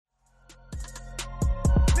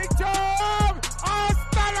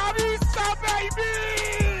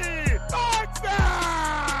baby!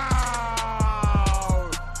 Touchdown!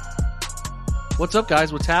 What's up,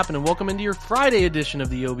 guys? What's happening? Welcome into your Friday edition of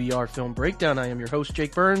the OBR Film Breakdown. I am your host,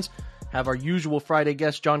 Jake Burns. Have our usual Friday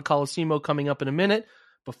guest, John Colosimo, coming up in a minute.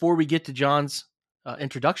 Before we get to John's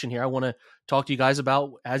introduction here, I want to talk to you guys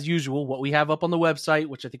about, as usual, what we have up on the website,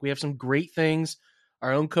 which I think we have some great things.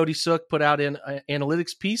 Our own Cody Sook put out an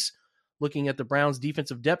analytics piece looking at the Browns'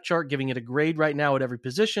 defensive depth chart, giving it a grade right now at every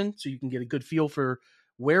position, so you can get a good feel for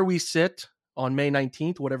where we sit on May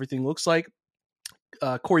 19th, what everything looks like.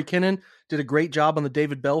 Corey Kinnan did a great job on the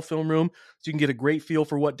David Bell film room, so you can get a great feel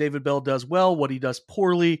for what David Bell does well, what he does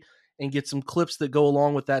poorly, and get some clips that go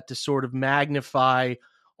along with that to sort of magnify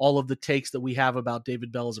all of the takes that we have about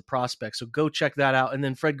David Bell as a prospect. So go check that out. And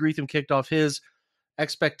then Fred Greetham kicked off his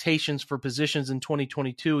expectations for positions in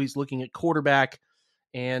 2022. He's looking at quarterback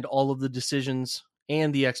and all of the decisions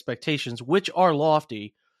and the expectations, which are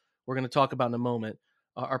lofty, we're going to talk about in a moment,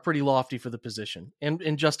 are pretty lofty for the position,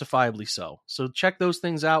 and justifiably so. So check those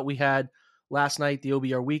things out. We had last night the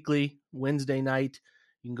OBR Weekly, Wednesday night.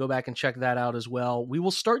 You can go back and check that out as well. We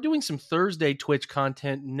will start doing some Thursday Twitch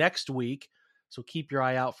content next week, so keep your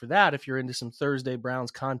eye out for that if you're into some Thursday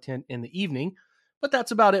Browns content in the evening. But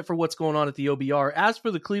that's about it for what's going on at the OBR. As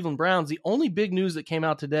for the Cleveland Browns, the only big news that came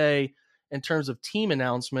out today in terms of team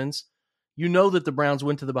announcements, you know that the Browns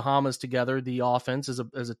went to the Bahamas together, the offense,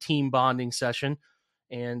 as a team bonding session.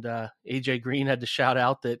 And AJ Green had to shout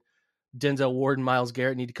out that Denzel Ward and Myles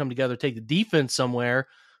Garrett need to come together, take the defense somewhere.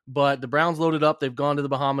 But the Browns loaded up. They've gone to the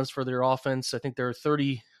Bahamas for their offense. I think there are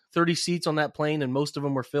 30 seats on that plane, and most of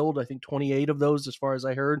them were filled. I think 28 of those, as far as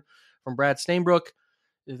I heard from Brad Stainbrook.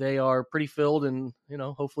 They are pretty filled, and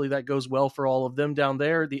hopefully that goes well for all of them down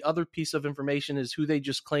there. The other piece of information is who they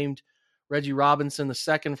just claimed, Reggie Robinson, the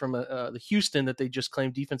second from the Houston that they just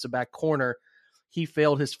claimed defensive back corner. He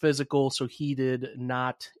failed his physical, so he did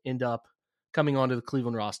not end up coming onto the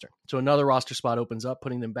Cleveland roster. So another roster spot opens up,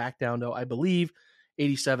 putting them back down to, I believe,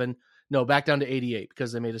 87. No, back down to 88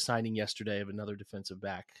 because they made a signing yesterday of another defensive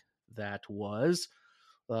back. That was,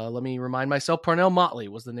 let me remind myself, Parnell Motley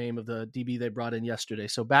was the name of the DB they brought in yesterday.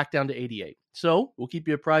 So back down to 88. So we'll keep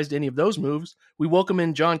you apprised of any of those moves. We welcome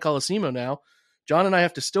in John Colosimo now. John and I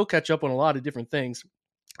have to still catch up on a lot of different things.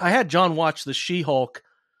 I had John watch the She-Hulk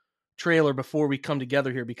trailer before we come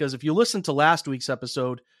together here, because if you listen to last week's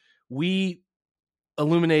episode, we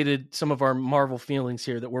illuminated some of our Marvel feelings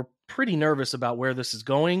here, that we're pretty nervous about where this is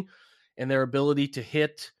going and their ability to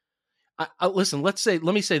hit. Listen, let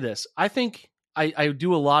me say this. I think I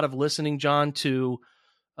do a lot of listening, John, to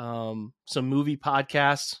some movie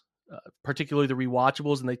podcasts, particularly the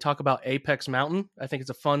rewatchables, and they talk about Apex Mountain. I think it's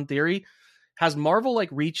a fun theory. Has Marvel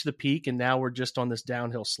reached the peak and now we're just on this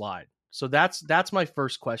downhill slide? So that's my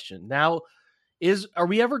first question. Now, are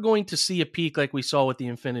we ever going to see a peak like we saw with the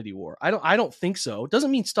Infinity War? I don't think so. It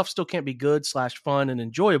doesn't mean stuff still can't be good / fun and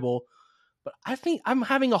enjoyable, but I think I'm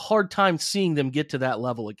having a hard time seeing them get to that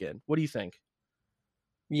level again. What do you think?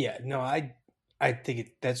 Yeah, no, I think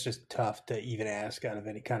that's just tough to even ask out of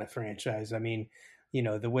any kind of franchise. I mean,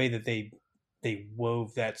 the way that they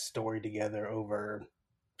wove that story together over,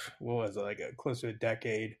 what was it, close to a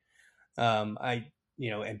decade, and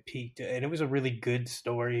peaked, and it was a really good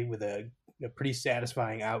story with a pretty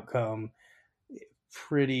satisfying outcome.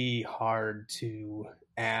 Pretty hard to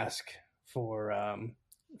ask for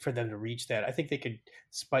them to reach that. I think they could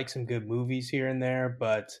spike some good movies here and there,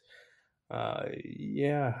 but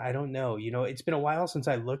I don't know. It's been a while since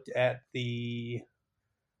I looked at the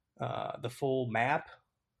full map,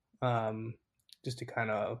 just to kind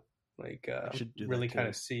of really kind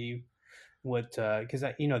of see what, because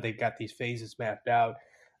they've got these phases mapped out,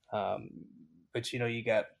 but you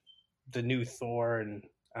got the new Thor, and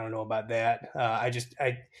I don't know about that. I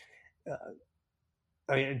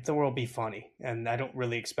mean, Thor will be funny, and I don't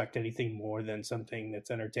really expect anything more than something that's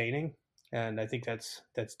entertaining, and I think that's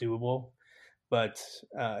doable. But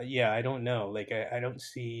I don't know. I don't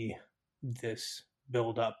see this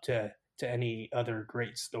build up to any other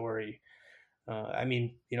great story. I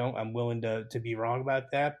mean, I'm willing to be wrong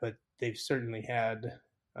about that, but they've certainly had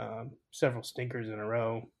several stinkers in a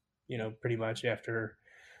row. Pretty much after.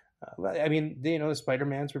 I mean, the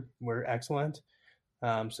Spider-Mans were excellent.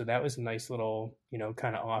 So that was a nice little,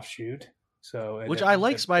 kind of offshoot. So, which I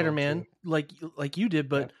like Spider-Man, like you did,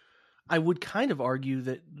 but yeah. I would kind of argue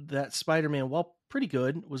that Spider-Man, while pretty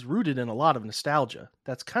good, was rooted in a lot of nostalgia.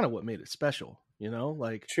 That's kind of what made it special,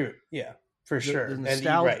 True, yeah, for sure.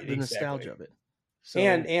 The nostalgia of it. So,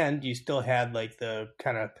 and you still had the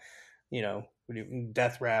kind of,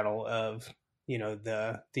 death rattle of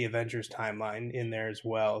the Avengers timeline in there as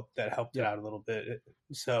well that helped it out a little bit.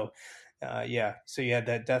 So Yeah. So you had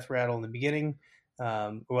that death rattle in the beginning.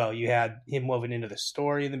 Well, you had him woven into the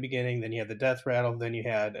story in the beginning. Then you had the death rattle. Then you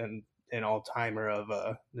had an all timer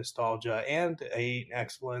of nostalgia and a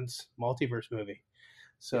excellent multiverse movie.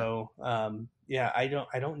 Yeah. So yeah, I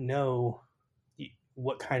don't know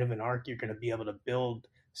what kind of an arc you're going to be able to build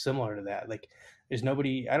similar to that. Like, there's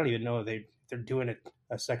nobody. I don't even know if they're doing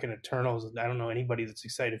a second Eternals. I don't know anybody that's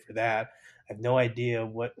excited for that. I have no idea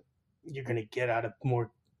what you're going to get out of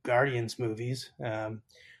more Guardians movies. So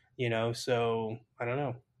I don't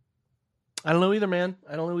know. I don't know either, man.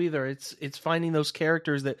 I don't know either. It's finding those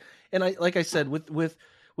characters that, and I like I said with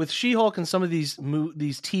She-Hulk and some of these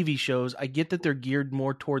TV shows, I get that they're geared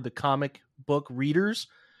more toward the comic book readers,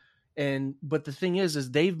 but the thing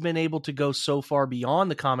is they've been able to go so far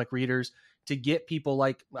beyond the comic readers to get people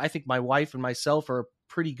like, I think my wife and myself are a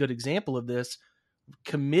pretty good example of this,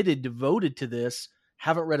 committed, devoted to this,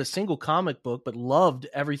 haven't read a single comic book, but loved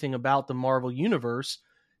everything about the Marvel universe.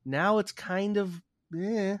 Now it's kind of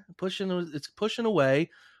pushing away.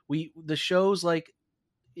 The shows like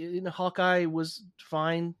Hawkeye was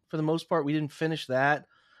fine for the most part. We didn't finish that.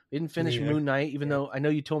 We didn't finish Neither. Moon Knight, even Yeah. though I know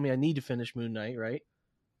you told me I need to finish Moon Knight, right?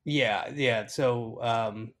 Yeah.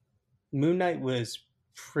 So Moon Knight was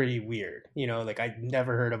pretty weird. Like I'd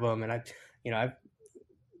never heard of him, and I've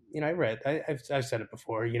I've said it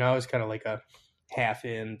before. I was kind of like a half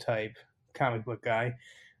in type comic book guy.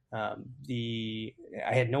 I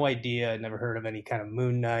had no idea. I'd never heard of any kind of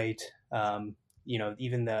Moon Knight.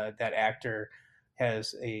 Even that actor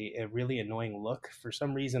has a really annoying look for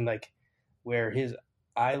some reason, like where his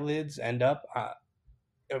eyelids end up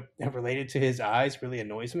related to his eyes really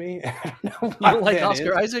annoys me. I don't know You why don't like that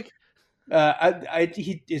Oscar is. Isaac?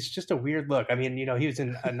 It's just a weird look. I mean, he was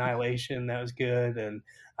in Annihilation, that was good, and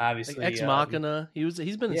Like obviously, Ex Machina,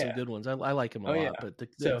 he's been in some yeah, good ones. I like him a oh yeah. lot, but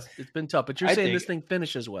So it's been tough. But you're I saying think, this thing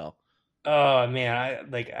finishes well. oh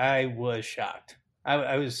man, I was shocked.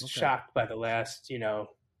 I was Okay. shocked by the last,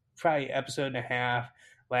 probably episode and a half,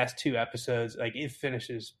 last two episodes. Like it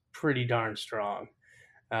finishes pretty darn strong.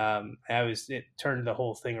 It turned the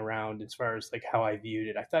whole thing around as far as like how I viewed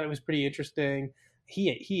it. I thought it was pretty interesting.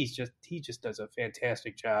 He just does a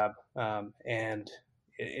fantastic job, and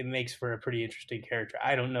it makes for a pretty interesting character.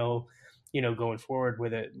 I don't know, going forward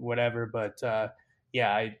with it, whatever, but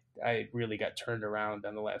yeah, I really got turned around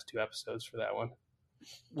on the last two episodes for that one.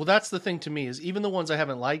 Well, that's the thing to me is even the ones I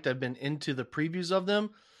haven't liked, I've been into the previews of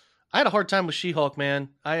them. I had a hard time with She-Hulk, man.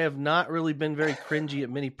 I have not really been very cringy at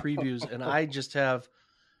many previews, and I just have.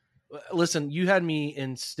 Listen, you had me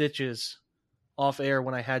in stitches off air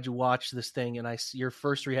when I had you watch this thing, and your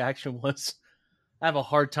first reaction was, "I have a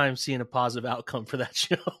hard time seeing a positive outcome for that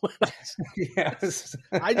show." Yes.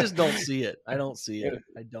 I just don't see it. I don't see it.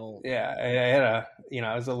 I don't. Yeah, I had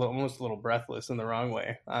I was almost a little breathless in the wrong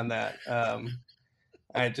way on that.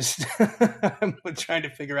 I just I'm trying to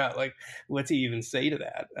figure out like what to even say to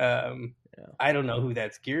that. Yeah. I don't know who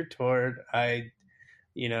that's geared toward.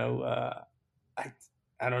 You know, I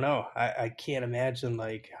I don't know. I can't imagine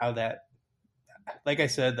like how that. Like I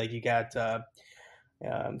said, like you got a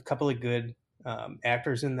couple of good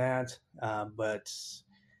actors in that, but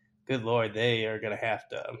good lord, they are gonna have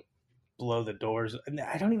to blow the doors. And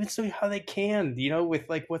I don't even see how they can, with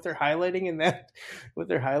like what they're highlighting in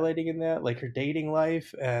that, like her dating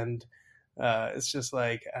life, and it's just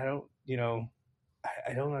like I don't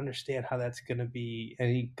understand how that's going to be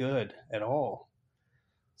any good at all.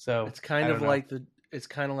 So It's kind I of don't know.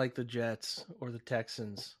 like the Jets or the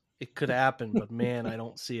Texans. It could happen, but man, I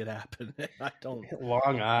don't see it happen. Long I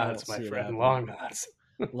don't odds, my see it friend. happening. Long odds.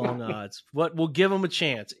 Long odds. But we'll give them a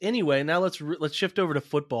chance. Anyway, now let's shift over to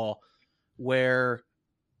football, where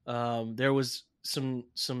there was some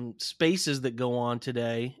spaces that go on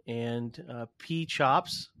today, and P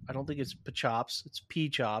Chops. I don't think it's Pachops. It's P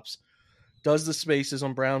Chops. Does the spaces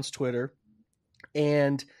on Brown's Twitter,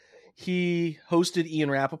 and he hosted Ian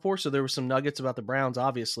Rappaport. So there were some nuggets about the Browns,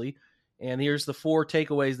 obviously. And here's the 4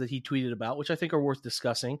 takeaways that he tweeted about, which I think are worth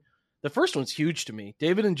discussing. The first one's huge to me.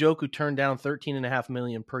 David Njoku turned down $13.5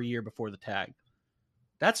 million per year before the tag.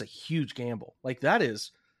 That's a huge gamble. Like that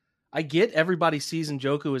is, I get everybody sees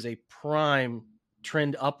Njoku as a prime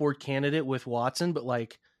trend upward candidate with Watson, but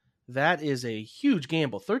like that is a huge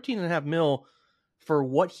gamble. 13.5 mil for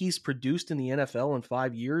what he's produced in the NFL in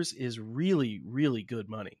 5 years is really, really good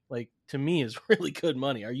money. Like to me is really good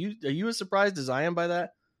money. Are you as surprised as I am by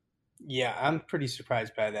that? Yeah, I'm pretty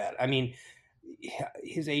surprised by that. I mean,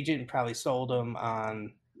 his agent probably sold him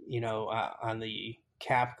on the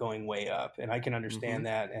cap going way up, and I can Mm-hmm. understand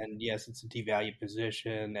that. And yes, it's a devalued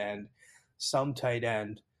position, and some tight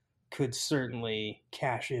end could certainly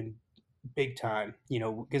cash in big time.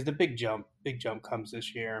 Because the big jump comes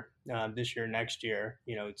this year, next year.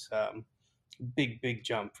 It's big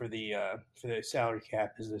jump for the salary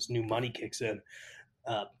cap as this new money kicks in.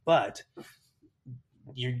 But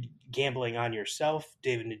you're gambling on yourself,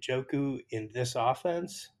 David Njoku, in this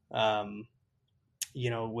offense.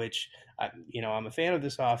 Which I'm a fan of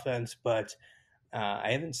this offense, but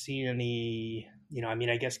I haven't seen any. I mean,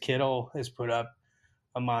 I guess Kittle has put up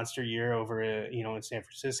a monster year over, in San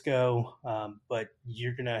Francisco, but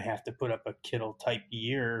you're gonna have to put up a Kittle type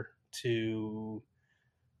year to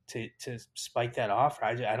spike that offer.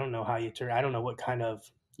 I don't know how you turn. I don't know what kind of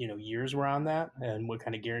years were on that and what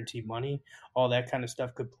kind of guaranteed money, all that kind of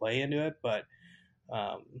stuff could play into it. But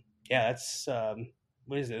um, yeah, that's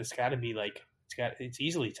what is it? It's got to be like it's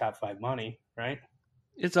easily top five money, right?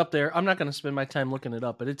 It's up there. I'm not going to spend my time looking it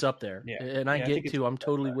up, but it's up there. Yeah, And I yeah, I think get it's to. I'm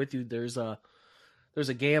totally with you. There's a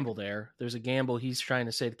gamble there. There's a gamble. He's trying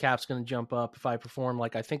to say the cap's going to jump up if I perform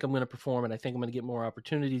like I think I'm going to perform, and I think I'm going to get more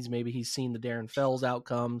opportunities. Maybe he's seen the Darren Fells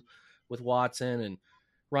outcome with Watson and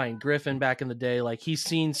Ryan Griffin back in the day. Like he's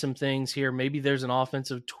seen some things here. Maybe there's an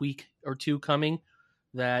offensive tweak or two coming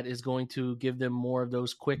that is going to give them more of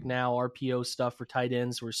those quick now RPO stuff for tight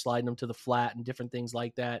ends. We're sliding them to the flat and different things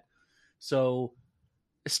like that. So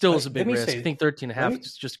it still is a let big me risk. I say think 13 and a let half me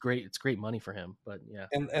is just great. It's great money for him, but yeah.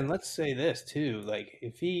 and let's say this too, like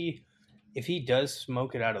if he does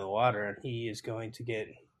smoke it out of the water and he is going to get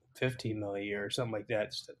 15 mil a year or something like that,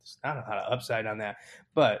 it's not a lot of upside on that,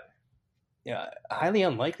 but yeah, highly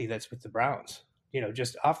unlikely that's with the Browns.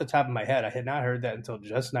 Just off the top of my head, I had not heard that until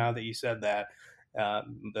just now that you said that.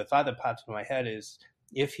 The thought that pops in my head is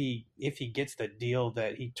if he gets the deal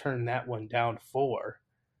that he turned that one down for,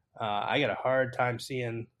 I got a hard time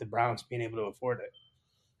seeing the Browns being able to afford it.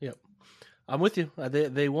 Yep. I'm with you.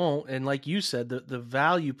 They won't. And like you said, the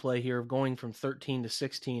value play here of going from 13 to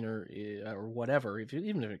 16 or whatever,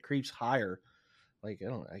 even if it creeps higher, like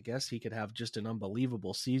I guess he could have just an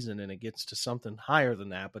unbelievable season and it gets to something higher than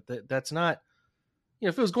that. But that's not.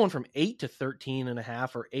 If it was going from 8 to 13 and a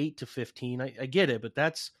half or 8 to 15, I get it. But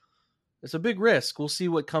it's a big risk. We'll see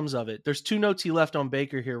what comes of it. There's two notes he left on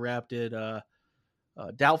Baker here. Rap did.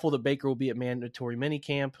 Doubtful that Baker will be at mandatory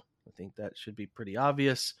minicamp. I think that should be pretty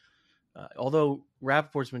obvious. Although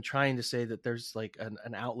Rappaport's been trying to say that there's like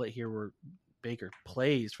an outlet here where Baker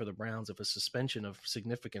plays for the Browns if a suspension of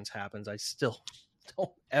significance happens, I still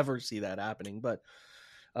don't ever see that happening. But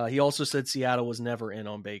he also said Seattle was never in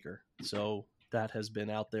on Baker. So that has been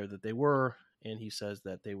out there that they were, and he says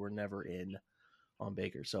that they were never in on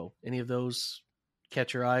Baker. So any of those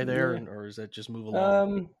catch your eye there, Yeah. or is that just move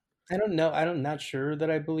along? I don't know. I'm not sure that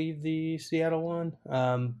I believe the Seattle one,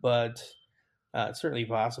 but it's certainly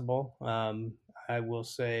possible. I will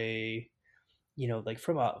say, like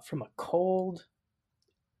from a cold,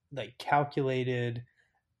 like calculated,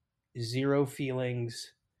 zero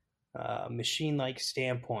feelings, machine-like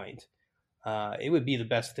standpoint, it would be the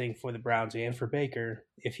best thing for the Browns and for Baker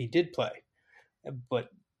if he did play. But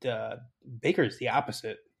Baker is the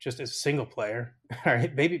opposite, just as a single player. All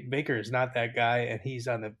right, maybe Baker is not that guy, and he's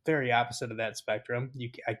on the very opposite of that spectrum.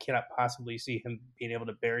 I cannot possibly see him being able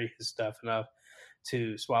to bury his stuff enough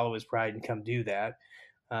to swallow his pride and come do that.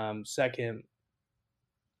 Second,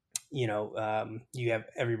 you have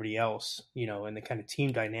everybody else, and the kind of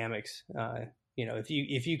team dynamics.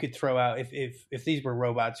 If you could throw out if these were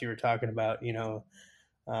robots you were talking about,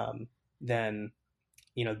 then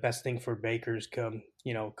the best thing for Baker's come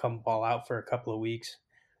ball out for a couple of weeks,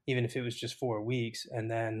 even if it was just 4 weeks, and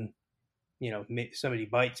then somebody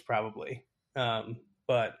bites probably.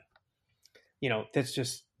 But that's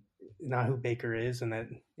just not who Baker is, and that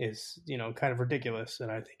is kind of ridiculous.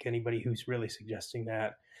 And I think anybody who's really suggesting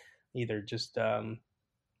that either just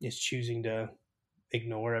is choosing to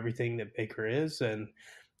ignore everything that Baker is, and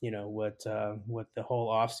what the whole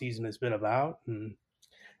off season has been about. And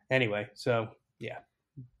anyway, so yeah,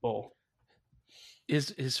 bull.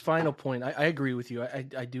 His final point, I agree with you.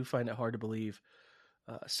 I do find it hard to believe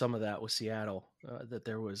some of that with Seattle, that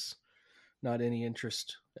there was not any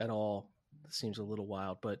interest at all. It seems a little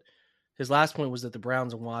wild. But his last point was that the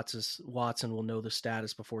Browns and Watson will know the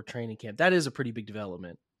status before training camp. That is a pretty big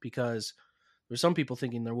development because there's some people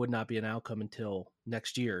thinking there would not be an outcome until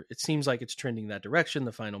next year. It seems like it's trending that direction.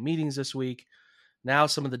 The final meetings this week. Now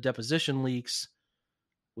some of the deposition leaks,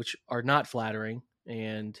 which are not flattering,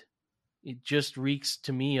 and it just reeks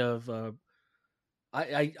to me of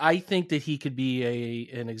I think that he could be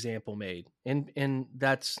an example made, and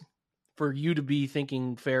that's for you to be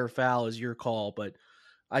thinking fair or foul is your call. But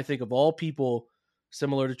I think of all people,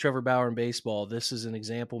 similar to Trevor Bauer in baseball, this is an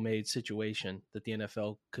example made situation that the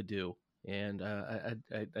NFL could do, and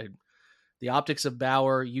the optics of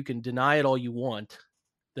Bauer, you can deny it all you want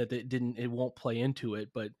that it won't play into it,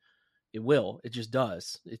 but it will. It just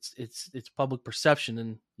does. It's public perception,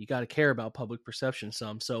 and you got to care about public perception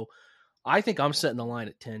some. So I think I'm setting the line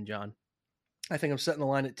at 10, John. I think I'm setting the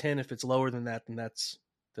line at 10. If it's lower than that, then that's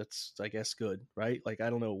I guess good, right? Like I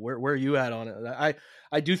don't know where are you at on it.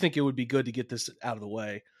 I do think it would be good to get this out of the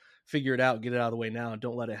way, figure it out, get it out of the way now, and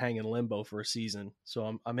don't let it hang in limbo for a season.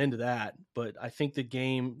 So I'm into that, but I think the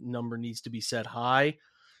game number needs to be set high.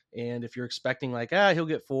 And if you're expecting like he'll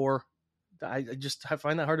get 4, I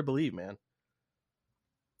find that hard to believe, man.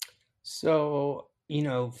 So,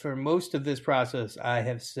 for most of this process, I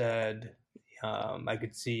have said I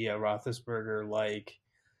could see a Roethlisberger like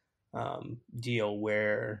deal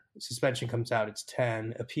where suspension comes out, it's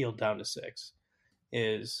 10, appealed down to 6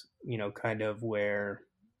 is, kind of where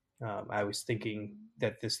I was thinking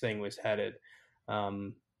that this thing was headed.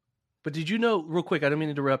 But did you know, real quick, I don't mean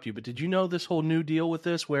to interrupt you, but did you know this whole new deal with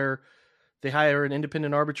this where they hire an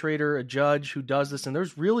independent arbitrator, a judge who does this, and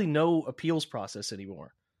there's really no appeals process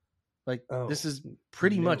anymore? Like this is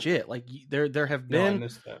pretty much it. Like there have been. I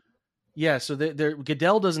missed that. Yeah, so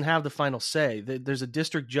Goodell doesn't have the final say. There's a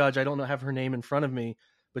district judge. I don't know have her name in front of me,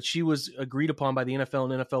 but she was agreed upon by the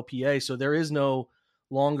NFL and NFLPA. So there is no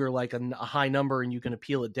longer like a high number and you can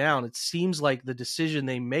appeal it down. It seems like the decision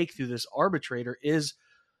they make through this arbitrator is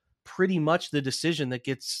pretty much the decision that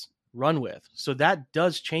gets run with. So that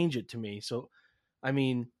does change it to me. So, I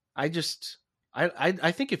mean, I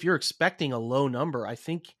think if you're expecting a low number, I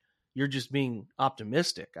think you're just being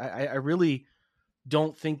optimistic. I really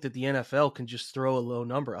don't think that the NFL can just throw a low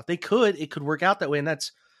number out. They could, it could work out that way. And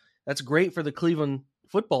that's great for the Cleveland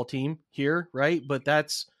football team here. Right. But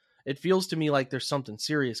it feels to me like there's something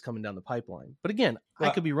serious coming down the pipeline. But again,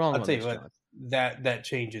 I could be wrong. I'll tell you what, that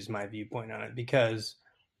changes my viewpoint on it because,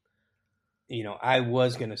 I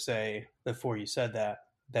was going to say before you said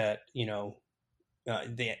that, you're going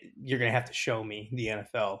to have to show me the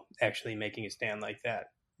NFL actually making a stand like that,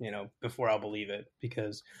 before I'll believe it,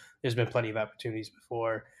 because there's been plenty of opportunities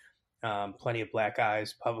before, plenty of black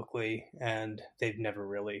eyes publicly, and they've never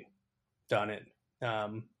really done it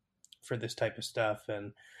for this type of stuff.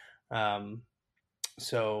 And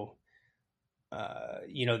so,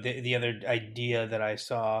 the other idea that I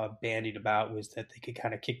saw bandied about was that they could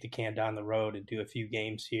kind of kick the can down the road and do a few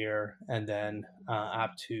games here and then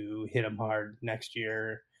opt to hit them hard next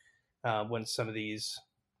year when some of these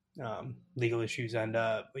legal issues end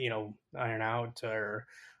up, iron out or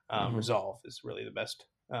resolve is really the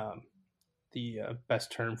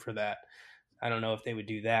best term for that. I don't know if they would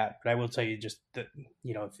do that, but I will tell you just that,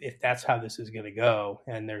 if that's how this is going to go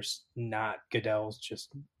and there's not Goodell's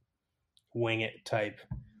just wing it type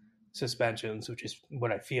suspensions, which is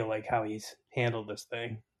what I feel like how he's handled this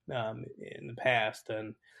thing in the past.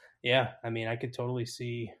 And yeah, I mean, I could totally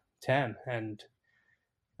see 10 and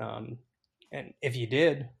if you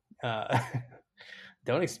did,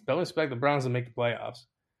 don't expect the Browns to make the playoffs.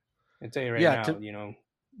 I tell you right now,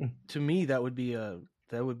 to me, that would be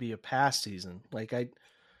a pass season. Like I'd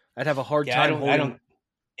have a hard time.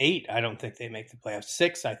 8, I don't think they make the playoffs.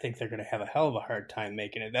 6, I think they're going to have a hell of a hard time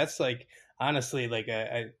making it. That's like, honestly, like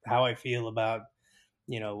how I feel about,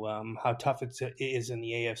 how tough it is in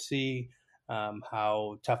the AFC,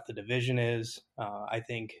 how tough the division is. I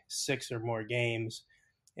think 6 or more games,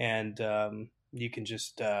 and you can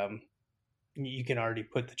just you can already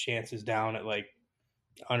put the chances down at like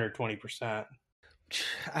under 20%.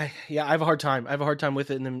 I have a hard time. I have a hard time with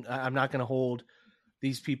it, and then I'm not going to hold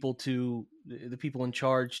these people to the people in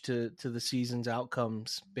charge to the season's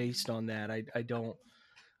outcomes based on that. I don't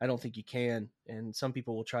think you can. And some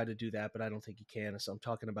people will try to do that, but I don't think you can. So I'm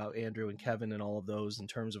talking about Andrew and Kevin and all of those in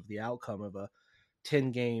terms of the outcome of a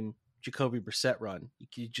 10-game Jacoby Brissett run.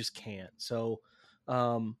 You just can't. So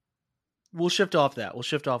we'll shift off that. We'll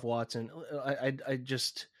shift off Watson. I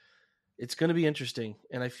just, it's going to be interesting.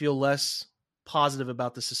 And I feel less positive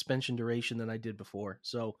about the suspension duration than I did before.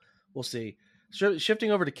 So we'll see.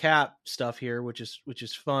 Shifting over to cap stuff here, which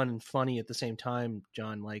is fun and funny at the same time,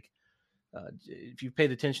 John. Like, if you've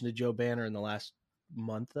paid attention to Joe Banner in the last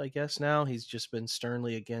month, I guess now he's just been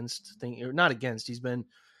sternly he's been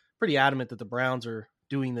pretty adamant that the Browns are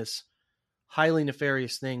doing this highly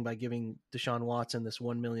nefarious thing by giving Deshaun Watson this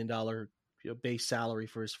 $1 million base salary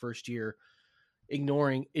for his first year,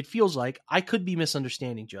 ignoring, it feels like, I could be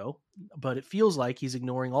misunderstanding Joe, but it feels like he's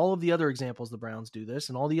ignoring all of the other examples the Browns do this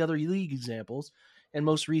and all the other league examples. And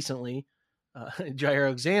most recently, Jair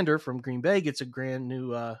Alexander from Green Bay gets a grand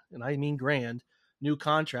new, and I mean grand, new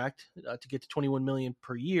contract to get to $21 million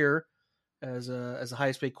per year. as the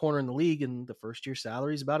highest paid corner in the league, and the first year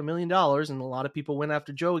salary is about $1 million. And a lot of people went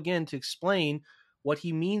after Joe again to explain what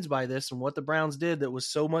he means by this and what the Browns did that was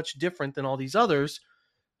so much different than all these others.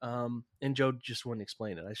 And Joe just wouldn't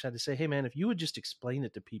explain it. I just had to say, hey man, if you would just explain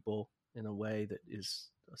it to people in a way that is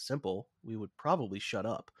simple, we would probably shut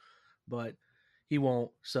up. But he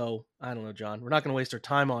won't. So I don't know, John. We're not going to waste our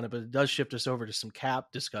time on it, but it does shift us over to some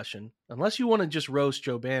cap discussion. Unless you want to just roast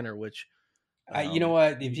Joe Banner, which you know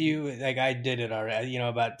what? If you like, I did it already. You know,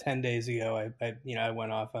 about 10 days ago, I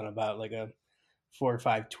went off on about like a 4 or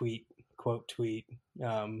 5 tweet,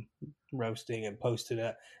 roasting and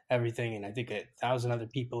posted everything. And I think 1,000 other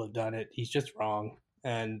people have done it. He's just wrong.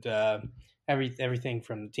 And everything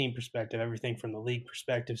from the team perspective, everything from the league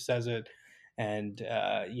perspective says it. And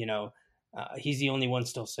he's the only one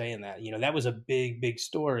still saying that. You know, that was a big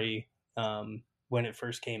story when it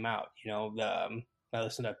first came out. You know, I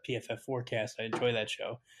listen to PFF Forecast. I enjoy that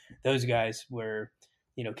show. Those guys were,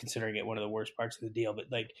 you know, considering it one of the worst parts of the deal. But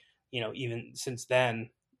like, you know, even since then,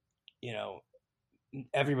 you know,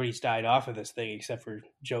 everybody's died off of this thing except for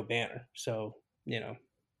Joe Banner. So, you know,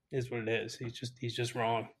 is what it is. He's just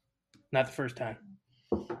wrong. Not the first time.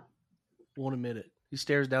 Won't admit it. He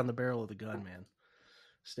stares down the barrel of the gun, man.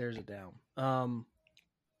 Stares it down.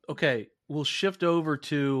 Okay, we'll shift over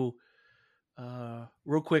to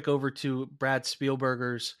real quick over to Brad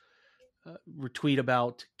Spielberger's retweet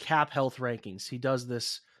about cap health rankings. He does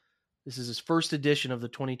this. This is his first edition of the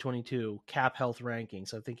 2022 cap health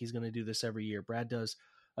rankings. I think he's going to do this every year. Brad does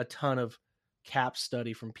a ton of cap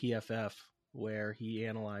study from PFF where he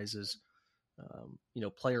analyzes,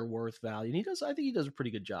 player worth value. And I think he does a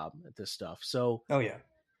pretty good job at this stuff. So, oh yeah,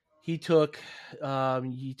 he took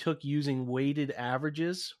using weighted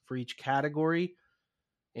averages for each category,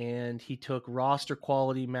 and he took roster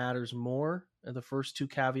quality matters more in the first 2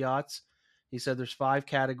 caveats. He said there's 5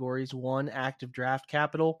 categories. 1, active draft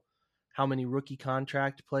capital. How many rookie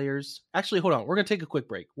contract players? Actually, hold on. We're going to take a quick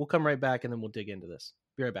break. We'll come right back, and then we'll dig into this.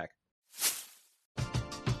 Be right back.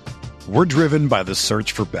 We're driven by the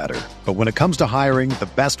search for better. But when it comes to hiring, the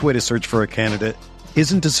best way to search for a candidate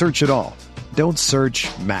isn't to search at all. Don't search,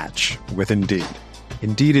 match with Indeed.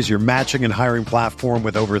 Indeed is your matching and hiring platform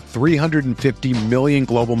with over 350 million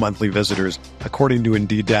global monthly visitors, according to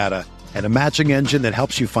Indeed data, and a matching engine that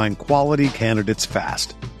helps you find quality candidates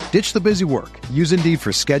fast. Ditch the busy work. Use Indeed for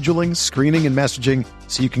scheduling, screening, and messaging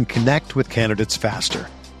so you can connect with candidates faster.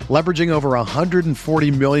 Leveraging over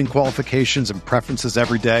 140 million qualifications and preferences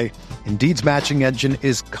every day, Indeed's matching engine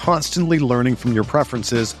is constantly learning from your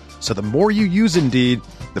preferences, so the more you use Indeed,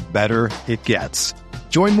 the better it gets.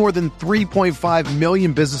 Join more than 3.5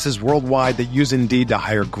 million businesses worldwide that use Indeed to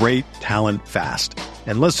hire great talent fast.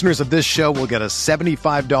 And listeners of this show will get a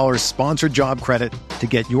 $75 sponsored job credit to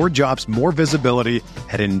get your jobs more visibility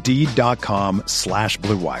at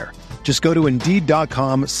Indeed.com/Blue Wire. Just go to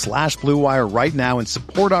Indeed.com/Blue Wire right now and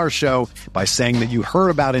support our show by saying that you heard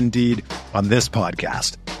about Indeed on this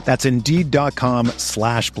podcast. That's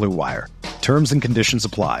Indeed.com/Blue Wire. Terms and conditions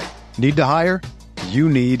apply. Need to hire? You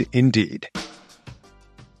need Indeed.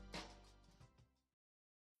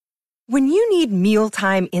 When you need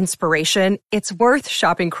mealtime inspiration, it's worth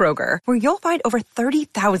shopping Kroger, where you'll find over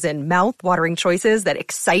 30,000 mouth-watering choices that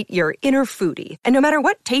excite your inner foodie. And no matter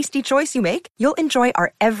what tasty choice you make, you'll enjoy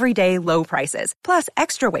our everyday low prices, plus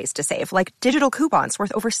extra ways to save, like digital coupons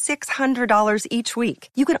worth over $600 each week.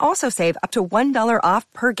 You can also save up to $1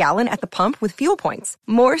 off per gallon at the pump with fuel points.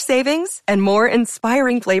 More savings and more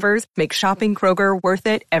inspiring flavors make shopping Kroger worth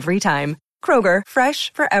it every time. Kroger,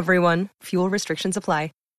 fresh for everyone. Fuel restrictions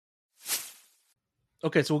apply.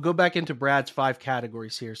 Okay, so we'll go back into Brad's 5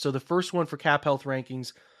 categories here. So the first one for cap health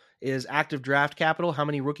rankings is active draft capital, how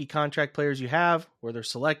many rookie contract players you have, where they're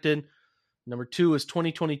selected. Number 2 is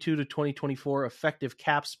 2022 to 2024 effective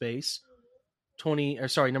cap space.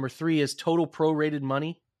 Number 3 is total prorated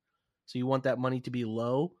money. So you want that money to be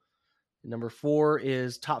low. Number 4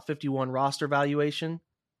 is top 51 roster valuation.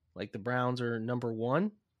 Like the Browns are number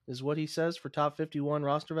 1 is what he says for top 51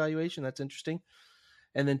 roster valuation. That's interesting.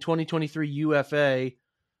 And then 2023 UFA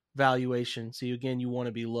valuation. So again, you want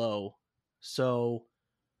to be low. So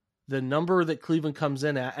the number that Cleveland comes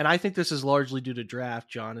in at, and I think this is largely due to draft,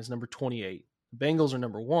 John, is number 28. The Bengals are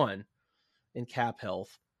number 1 in cap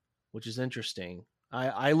health, which is interesting.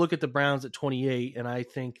 I look at the Browns at 28, and I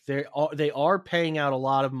think they are paying out a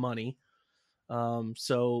lot of money.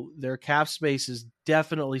 So their cap space is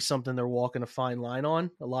definitely something they're walking a fine line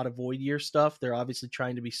on. A lot of void year stuff. They're obviously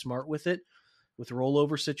trying to be smart with it, with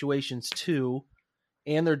rollover situations too.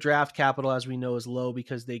 And their draft capital, as we know, is low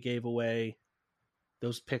because they gave away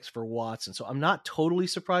those picks for Watson. So I'm not totally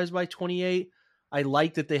surprised by 28, I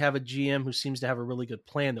like that they have a GM who seems to have a really good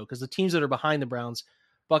plan, though, because the teams that are behind the Browns,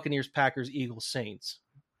 Buccaneers, Packers, Eagles, Saints,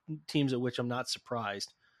 teams at which I'm not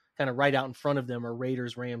surprised. Kind of right out in front of them are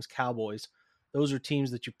Raiders, Rams, Cowboys. Those are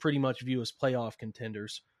teams that you pretty much view as playoff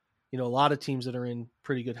contenders. You know, a lot of teams that are in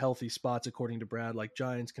pretty good, healthy spots, according to Brad, like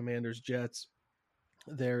Giants, Commanders, Jets.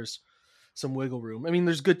 There's some wiggle room. I mean,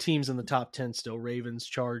 there's good teams in the top 10 still. Ravens,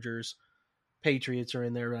 Chargers, Patriots are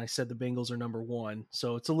in there, and I said the Bengals are number 1,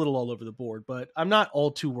 so it's a little all over the board. But I'm not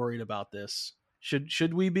all too worried about this.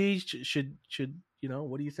 Should we be? Should you know?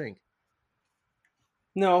 What do you think?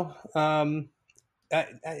 No,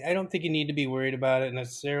 I don't think you need to be worried about it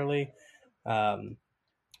necessarily.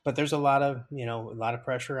 But there's a lot of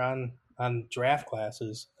pressure on draft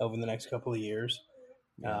classes over the next couple of years.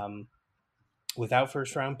 Yeah. Without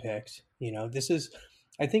first round picks, this is.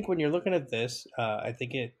 I think when you're looking at this, I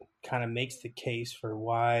think it kind of makes the case for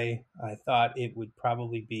why I thought it would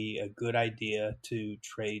probably be a good idea to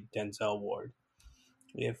trade Denzel Ward.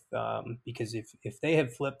 Because if they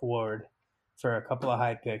had flipped Ward for a couple of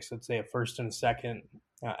high picks, let's say a first and a second,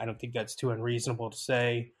 I don't think that's too unreasonable to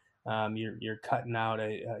say. You're cutting out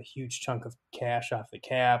a huge chunk of cash off the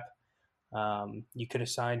cap. You could have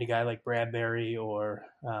signed a guy like Bradbury, or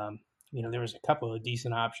there was a couple of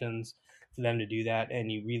decent options for them to do that, and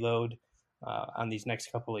you reload on these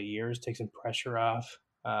next couple of years, take some pressure off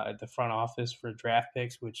at the front office for draft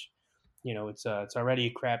picks, which it's already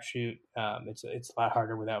a crapshoot. It's a lot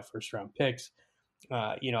harder without first round picks.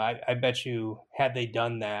 I bet you had they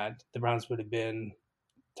done that, the Browns would have been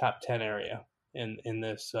top 10 area in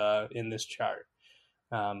this chart.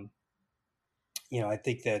 I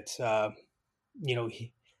think that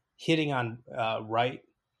hitting on right.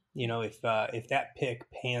 If that pick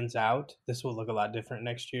pans out, this will look a lot different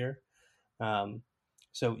next year.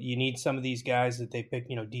 So you need some of these guys that they pick.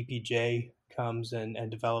 DPJ comes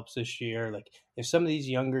and develops this year. Like if some of these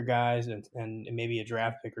younger guys and maybe a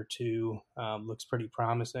draft pick or two looks pretty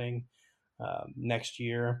promising next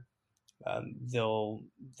year, they'll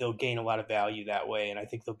gain a lot of value that way, and I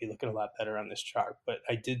think they'll be looking a lot better on this chart. But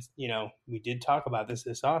we did talk about this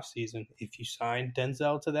offseason. If you sign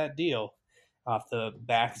Denzel to that deal off the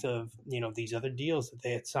backs of these other deals that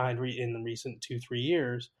they had signed in the recent 2-3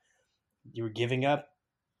 years, you were giving up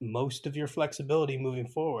most of your flexibility moving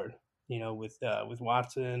forward. With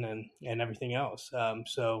Watson and everything else.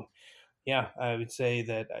 So yeah, I would say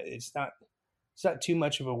that it's not too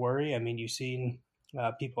much of a worry. I mean, you've seen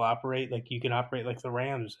people operate like you can operate like the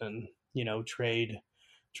Rams and trade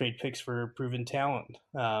picks for proven talent.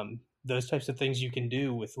 Those types of things you can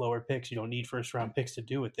do with lower picks. You don't need first round picks to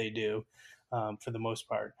do what they do for the most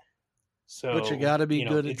part. So, but you got to be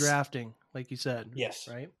good at drafting, like you said. Yes.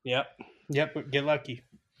 Right. Yep. Get lucky.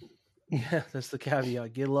 Yeah, that's the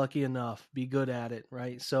caveat. Get lucky enough. Be good at it,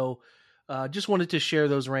 right? So just wanted to share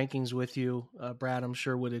those rankings with you. Brad, I'm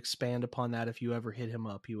sure, would expand upon that if you ever hit him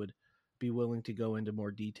up. He would be willing to go into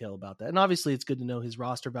more detail about that. And obviously, it's good to know his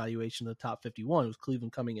roster valuation of the top 51, with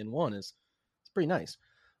Cleveland coming in 1, it's pretty nice.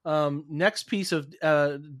 Next piece of,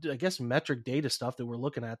 I guess, metric data stuff that we're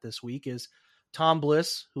looking at this week is Tom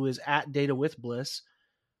Bliss, who is at Data with Bliss,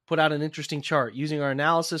 put out an interesting chart using our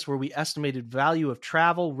analysis where we estimated value of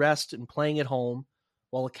travel, rest, and playing at home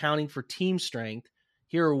while accounting for team strength.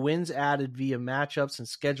 Here are wins added via matchups and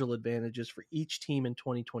schedule advantages for each team in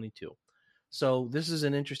 2022. So this is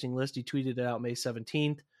an interesting list. He tweeted it out May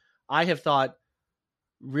 17th. I have thought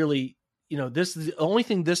really, this the only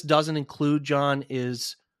thing this doesn't include, John,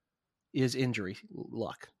 is injury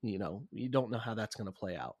luck. You don't know how that's going to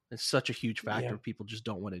play out. It's such a huge factor. Yeah. People just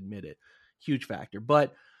don't want to admit it. Huge factor.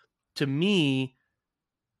 But to me,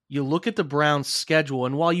 you look at the Browns' schedule,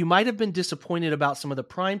 and while you might have been disappointed about some of the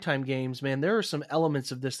primetime games, man, there are some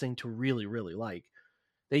elements of this thing to really, really like.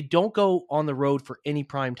 They don't go on the road for any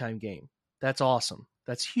primetime game. That's awesome.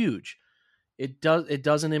 That's huge. It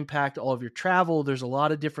doesn't impact all of your travel. There's a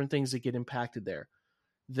lot of different things that get impacted there.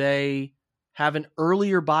 They have an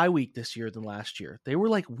earlier bye week this year than last year. They were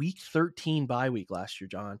like week 13 bye week last year,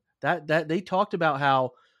 John. That they talked about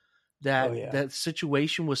how that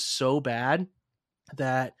situation was so bad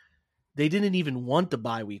that they didn't even want the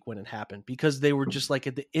bye week when it happened, because they were just like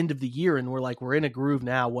at the end of the year and we're like, we're in a groove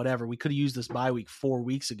now, whatever. We could have used this bye week 4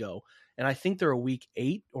 weeks ago. And I think they're a week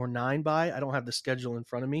 8 or 9 bye. I don't have the schedule in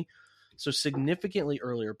front of me. So significantly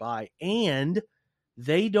earlier bye. And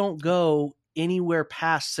they don't go anywhere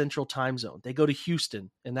past Central Time Zone. They go to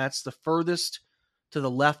Houston, and that's the furthest to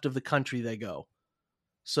the left of the country they go.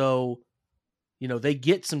 So, they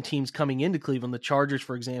get some teams coming into Cleveland, the Chargers,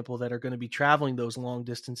 for example, that are going to be traveling those long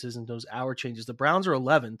distances and those hour changes. The Browns are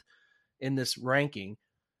 11th in this ranking.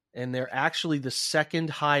 and they're actually the second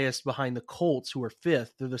highest behind the Colts, who are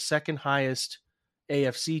fifth. They're the second highest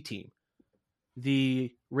AFC team.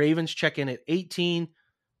 The Ravens check in at 18,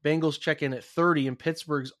 Bengals check in at 30, and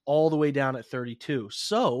Pittsburgh's all the way down at 32.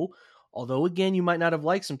 So, although again, you might not have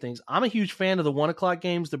liked some things, I'm a huge fan of the 1:00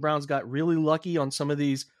 games. The Browns got really lucky on some of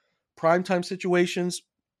these primetime situations.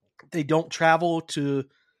 They don't travel to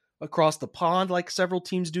across the pond like several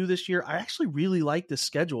teams do this year. I actually really like this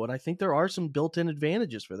schedule, and I think there are some built-in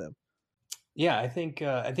advantages for them. Yeah, I think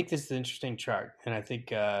this is an interesting chart, and I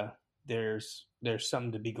think there's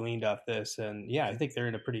something to be gleaned off this, and yeah, I think they're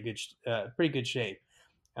in a pretty good shape.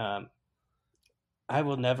 Um, I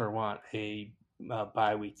will never want a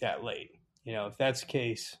bye week that late. If that's the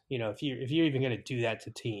case, if you're even going to do that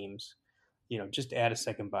to teams, just add a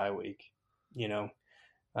second bye week. You know,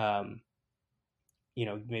 um,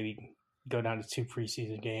 maybe go down to 2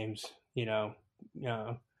 preseason games.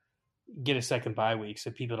 Uh, get a second bye week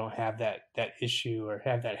so people don't have that issue or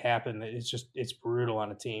have that happen. It's brutal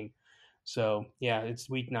on a team. So yeah, it's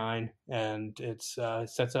week 9 and it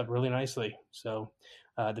sets up really nicely. So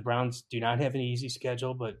the Browns do not have an easy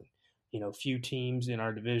schedule, but few teams in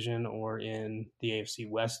our division or in the AFC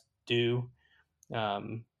West do.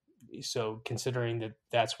 So considering that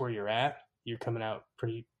that's where you're at, you're coming out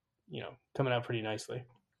pretty nicely.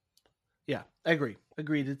 Yeah, I agree.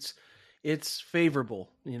 Agreed. It's favorable.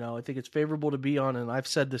 I think it's favorable to be on, and I've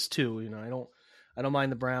said this too. I don't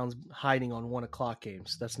mind the Browns hiding on 1:00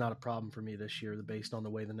 games. That's not a problem for me this year, based on the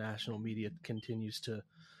way the national media continues to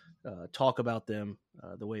talk about them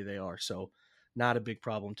the way they are. So, not a big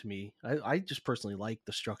problem to me. I just personally like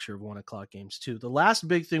the structure of 1:00 games too. The last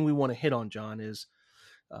big thing we want to hit on, John, is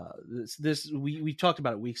we talked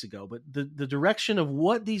about it weeks ago, but the direction of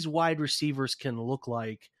what these wide receivers can look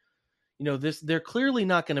like. They're clearly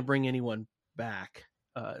not going to bring anyone back.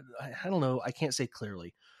 I don't know. I can't say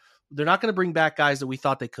clearly. They're not going to bring back guys that we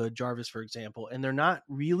thought they could, Jarvis, for example, and they're not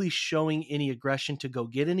really showing any aggression to go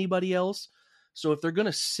get anybody else. So if they're going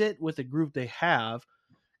to sit with a group they have,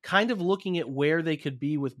 kind of looking at where they could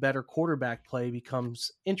be with better quarterback play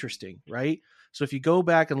becomes interesting, right? So if you go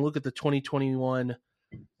back and look at the 2021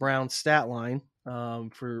 Browns stat line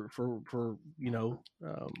for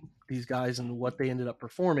these guys and what they ended up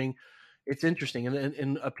performing, it's interesting.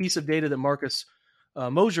 And a piece of data that Marcus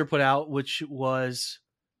Mosier put out, which was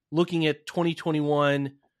looking at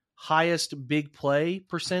 2021 highest big play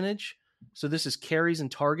percentage. So this is carries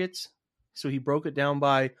and targets. So he broke it down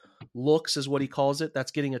by looks, is what he calls it.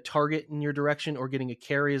 That's getting a target in your direction or getting a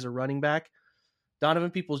carry as a running back.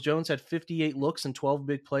 Donovan Peoples-Jones had 58 looks and 12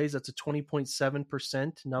 big plays. That's a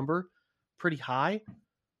 20.7% number. Pretty high.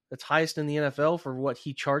 That's highest in the NFL for what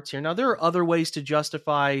he charts here. Now, there are other ways to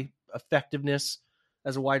justify effectiveness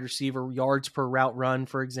as a wide receiver, yards per route run,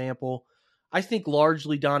 for example. I think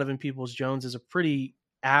largely Donovan Peoples-Jones is a pretty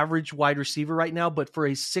average wide receiver right now, but for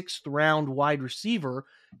a 6th-round wide receiver,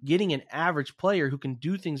 getting an average player who can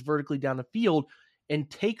do things vertically down the field and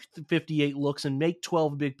take the 58 looks and make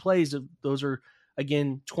 12 big plays, those are,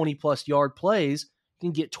 again, 20-plus yard plays, you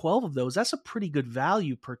can get 12 of those. That's a pretty good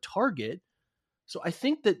value per target. So I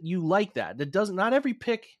think that you like that. Not every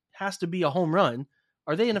pick has to be a home run.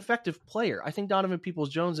 Are they an effective player? I think Donovan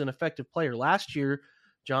Peoples-Jones is an effective player. Last year,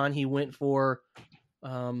 John, he went for,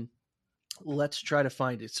 let's try to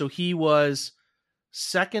find it. So he was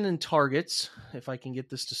second in targets, if I can get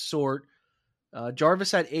this to sort.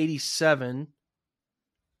 Jarvis had 87.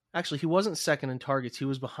 Actually, he wasn't second in targets. He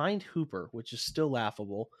was behind Hooper, which is still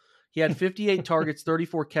laughable. He had 58 targets,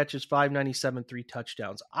 34 catches, 597, 3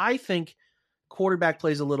 touchdowns. I think quarterback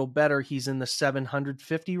plays a little better. He's in the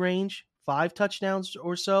 750 range, 5 touchdowns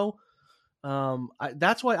or so.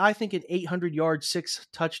 That's why I think an 800-yard,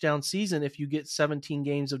 6-touchdown season, if you get 17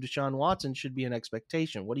 games of Deshaun Watson, should be an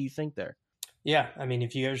expectation. What do you think there? Yeah, I mean,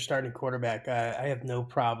 if you're starting quarterback, I have no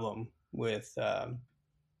problem with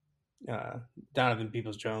Donovan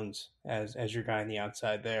Peoples-Jones as your guy on the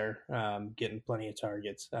outside there, getting plenty of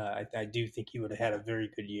targets. I do think he would have had a very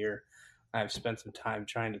good year. I've spent some time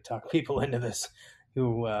trying to talk people into this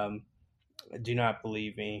who do not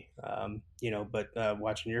believe me, but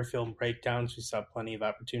watching your film breakdowns, we saw plenty of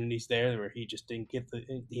opportunities there where he just didn't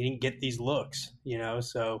get these looks,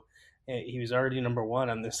 so he was already number 1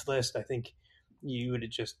 on this list. I think you would have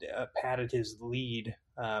just padded his lead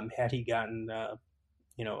had he gotten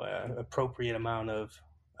appropriate amount of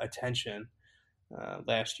attention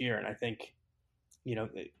last year. And I think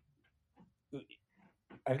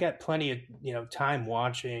I've got plenty of time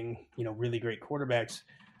watching really great quarterbacks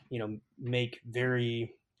make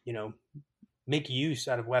use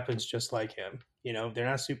out of weapons just like him. They're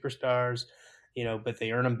not superstars, but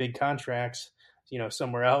they earn them big contracts.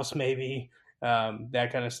 somewhere else maybe, that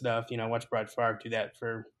kind of stuff. Watch Brett Favre do that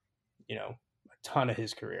for, a ton of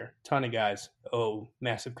his career. A ton of guys owe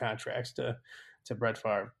massive contracts to Brett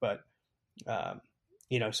Favre, but um,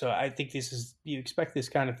 so I think you expect this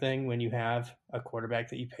kind of thing when you have a quarterback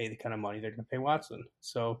that you pay the kind of money they're going to pay Watson.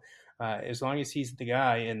 So as long as he's the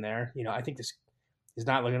guy in there, I think this is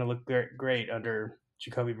not going to look great under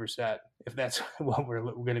Jacoby Brissett if that's what we're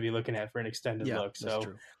going to be looking at for an extended Yeah, look. that's So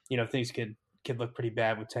true. things could look pretty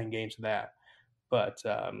bad with 10 games of that. But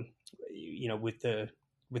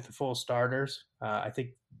with the full starters, I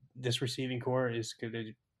think this receiving core is going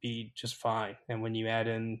to be just fine. And when you add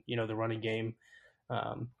in, the running game,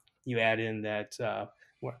 um, you add in that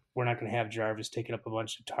we're not going to have Jarvis taking up a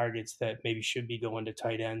bunch of targets that maybe should be going to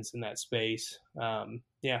tight ends in that space.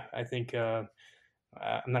 I think I'm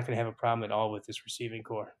not going to have a problem at all with this receiving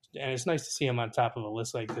core. And it's nice to see him on top of a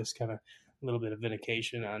list like this, kind of a little bit of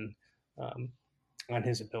vindication on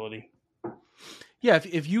his ability. Yeah,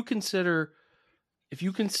 if you consider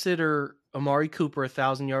Amari Cooper a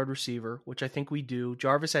 1,000-yard receiver, which I think we do,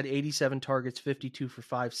 Jarvis had 87 targets, 52 for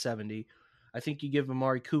 570. I think you give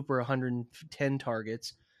Amari Cooper 110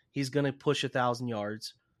 targets, he's going to push 1,000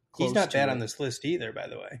 yards. He's not bad on this list either, by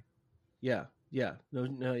the way. Yeah.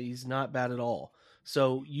 No, he's not bad at all.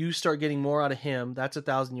 So you start getting more out of him. That's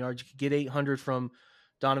 1,000 yards. You could get 800 from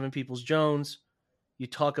Donovan Peoples-Jones. You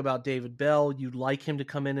talk about David Bell. You'd like him to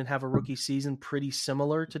come in and have a rookie season pretty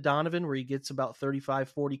similar to Donovan, where he gets about 35,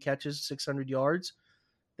 40 catches, 600 yards.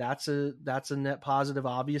 That's a net positive,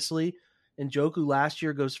 obviously. And Njoku last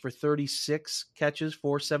year goes for 36 catches,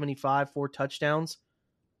 475, 4 touchdowns.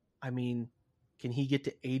 I mean, can he get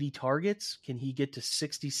to 80 targets? Can he get to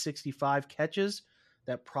 60, 65 catches?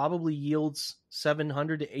 That probably yields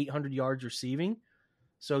 700 to 800 yards receiving.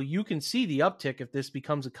 So you can see the uptick if this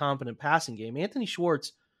becomes a competent passing game. Anthony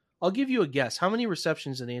Schwartz, I'll give you a guess. How many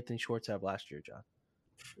receptions did Anthony Schwartz have last year, John?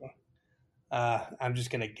 I'm just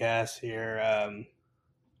going to guess here.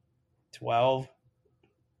 12.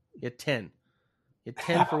 He had 10. He had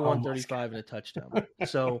 10 for 135 and a touchdown.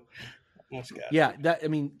 So, yeah,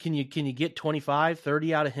 can you get 25,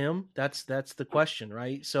 30 out of him? That's the question,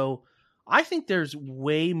 right? So I think there's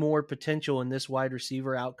way more potential in this wide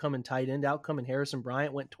receiver outcome and tight end outcome. And Harrison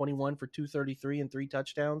Bryant went 21 for 233 and 3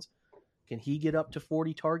 touchdowns. Can he get up to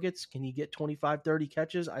 40 targets? Can he get 25, 30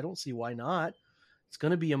 catches? I don't see why not. It's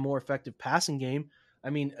going to be a more effective passing game.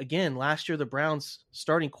 I mean, again, last year the Browns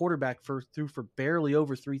starting quarterback threw for barely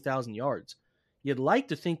over 3,000 yards. You'd like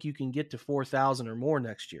to think you can get to 4,000 or more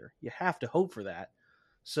next year. You have to hope for that.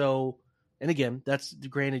 So, and again, that's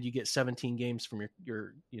granted you get 17 games from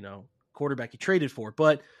your quarterback you traded for,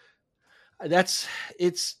 but it's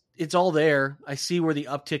all there. I see where the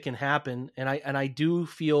uptick can happen, and I do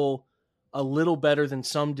feel a little better than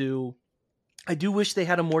some do. I do wish they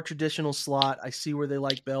had a more traditional slot. I see where they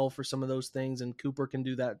like Bell for some of those things, and Cooper can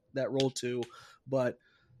do that role too. But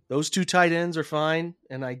those 2 tight ends are fine,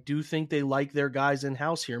 and I do think they like their guys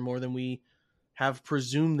in-house here more than we have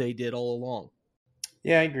presumed they did all along.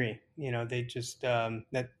 Yeah, I agree. They just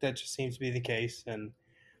that just seems to be the case, and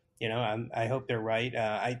I hope they're right.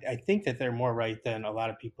 I think that they're more right than a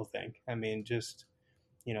lot of people think. I mean, just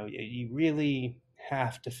you really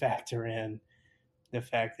have to factor in the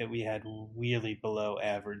fact that we had really below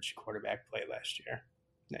average quarterback play last year.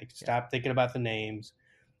 Like, stop thinking about the names.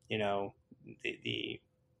 The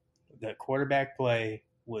quarterback play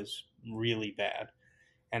was really bad.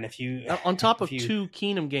 And if you on top of 2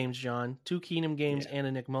 Keenum games, John, 2 Keenum games and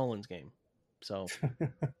a Nick Mullins game, so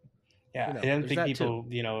yeah, I don't think people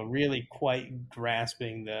really quite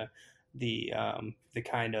grasping the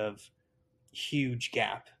kind of huge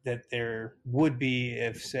gap that there would be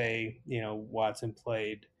if, say, Watson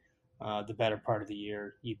played the better part of the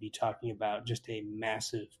year. You'd be talking about just a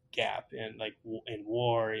massive gap in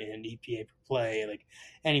WAR and EPA per play, like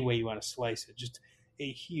any way you want to slice it, just a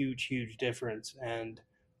huge difference. And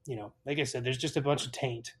like I said, there's just a bunch of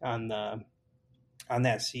taint on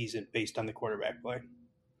that season based on the quarterback play.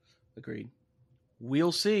 Agreed.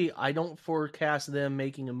 We'll see. I don't forecast them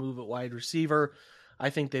making a move at wide receiver. I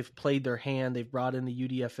think they've played their hand. They've brought in the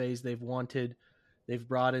UDFAs they've wanted. They've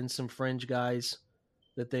brought in some fringe guys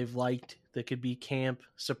that they've liked that could be camp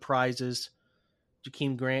surprises.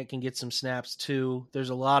 Jakeem Grant can get some snaps too. There's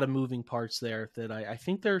a lot of moving parts there that I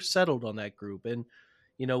think they're settled on that group. And,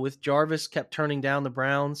 with Jarvis kept turning down the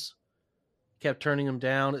Browns, kept turning them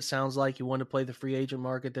down. It sounds like he wanted to play the free agent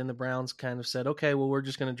market. Then the Browns kind of said, okay, well, we're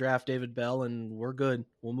just going to draft David Bell and we're good.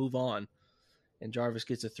 We'll move on. And Jarvis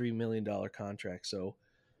gets a $3 million contract. So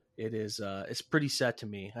it's pretty set to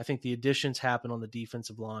me. I think the additions happen on the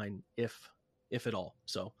defensive line, if at all.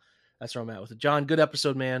 So That's where I'm at with it. John, good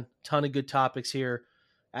episode, man. Ton of good topics here.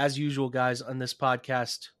 As usual, guys, on this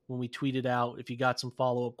podcast, when we tweet it out, if you got some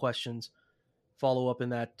follow-up questions, follow up in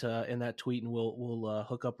that tweet, and we'll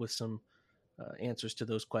hook up with some answers to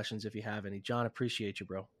those questions if you have any. John, appreciate you,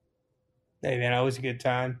 bro. Hey, man, always a good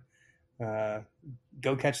time.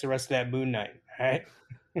 Go catch the rest of that Moon Knight, all right?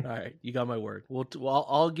 All right, you got my word.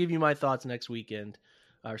 I'll give you my thoughts next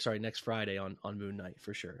Friday on Moon Knight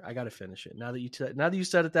for sure. I got to finish it. Now that you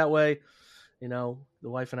said it that way, the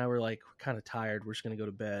wife and I were like, we're kind of tired. We're just going to go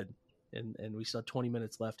to bed. And we still have 20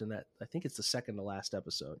 minutes left in that. I think it's the second to last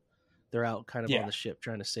episode. They're out kind of on the ship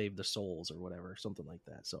trying to save the souls or whatever, something like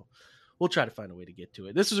that. So we'll try to find a way to get to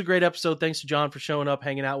it. This was a great episode. Thanks to John for showing up,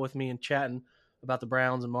 hanging out with me and chatting about the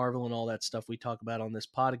Browns and Marvel and all that stuff we talk about on this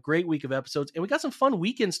pod. A great week of episodes. And we got some fun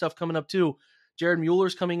weekend stuff coming up too. Jared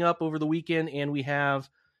Mueller's coming up over the weekend, and we have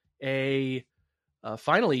a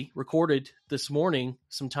finally recorded this morning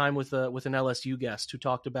some time with an LSU guest who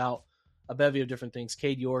talked about a bevy of different things.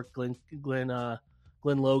 Cade York, Glenn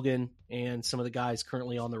Logan, and some of the guys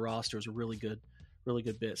currently on the roster. Is a really good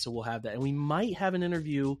bit. So we'll have that. And we might have an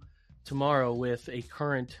interview tomorrow with a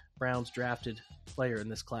current Browns drafted player in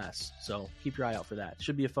this class. So keep your eye out for that.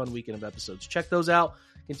 Should be a fun weekend of episodes. Check those out.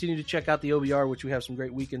 Continue to check out the OBR, which we have some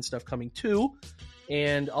great weekend stuff coming too.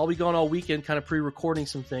 And I'll be gone all weekend kind of pre-recording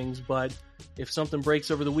some things, but if something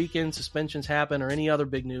breaks over the weekend, suspensions happen, or any other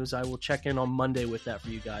big news, I will check in on Monday with that for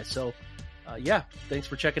you guys. So thanks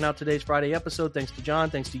for checking out today's Friday episode. Thanks to John.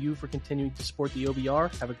 Thanks to you for continuing to support the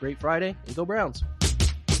OBR. Have a great Friday, and go Browns.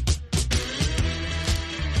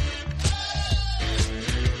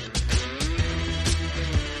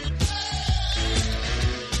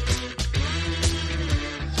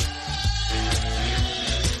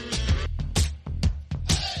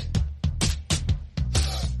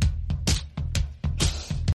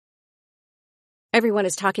 Everyone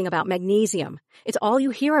is talking about magnesium. It's all you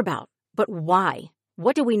hear about. But why?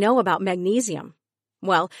 What do we know about magnesium?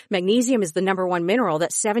 Well, magnesium is the number one mineral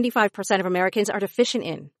that 75% of Americans are deficient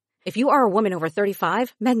in. If you are a woman over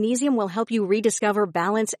 35, magnesium will help you rediscover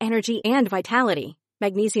balance, energy, and vitality.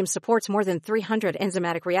 Magnesium supports more than 300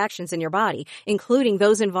 enzymatic reactions in your body, including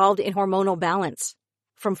those involved in hormonal balance.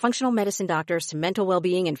 From functional medicine doctors to mental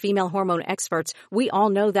well-being and female hormone experts, we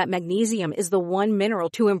all know that magnesium is the one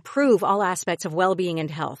mineral to improve all aspects of well-being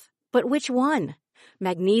and health. But which one?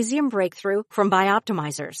 Magnesium Breakthrough from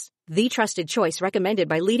Bioptimizers, the trusted choice recommended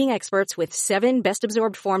by leading experts with 7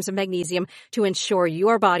 best-absorbed forms of magnesium to ensure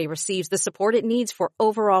your body receives the support it needs for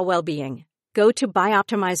overall well-being. Go to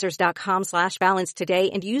bioptimizers.com/balance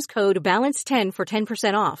today and use code BALANCE10 for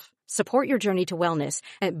 10% off. Support your journey to wellness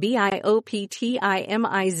at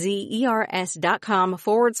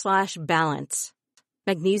bioptimizers.com/balance.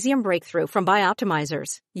 Magnesium Breakthrough from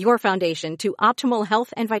Bioptimizers, your foundation to optimal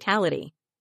health and vitality.